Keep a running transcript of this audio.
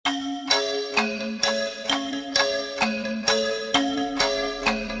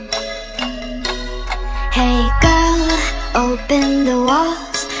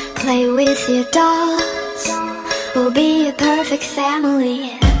with your dolls, we'll be a perfect family.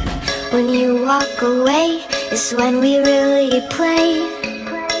 When you walk away is when we really play.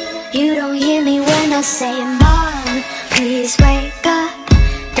 You don't hear me when I say, Mom, please wake up.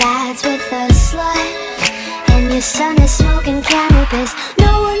 Dad's with a slut, and your son is smoking cannabis.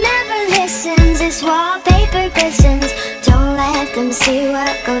 No one ever listens, this wallpaper glistens. Don't let them see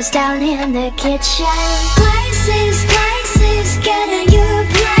what goes down in the kitchen. Places, places, get in your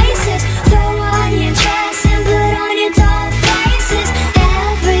places. Throw on your dress and put on your doll faces.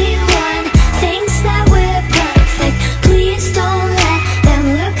 Everyone thinks that we're perfect. Please don't let them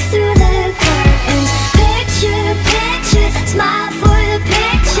look through the curtains. Picture, picture, smile for the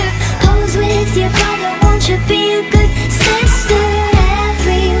picture. Pose with your brother, won't you be a good sister?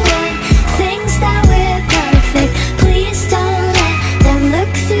 Everyone thinks that we're perfect. Please don't let them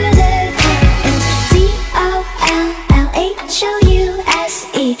look through the curtains. Dollhouse.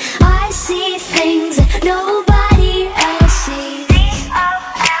 I see things that nobody else sees.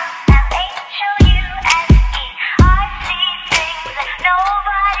 Dollhouse. I see things that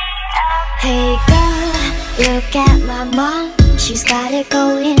nobody else sees. Hey girl, look at my mom. She's got it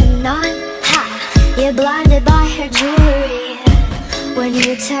going on. Ha! You're blinded by her jewelry. When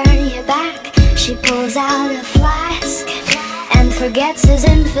you turn your back, she pulls out a flask and forgets his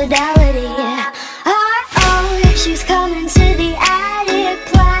infidelity. Uh-oh, she's coming to the attic.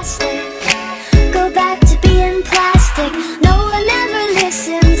 Plastic, go back to being plastic. No one ever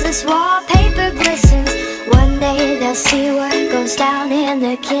listens, this wallpaper glistens. One day they'll see what goes down in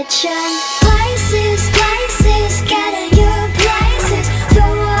the kitchen. Places, places.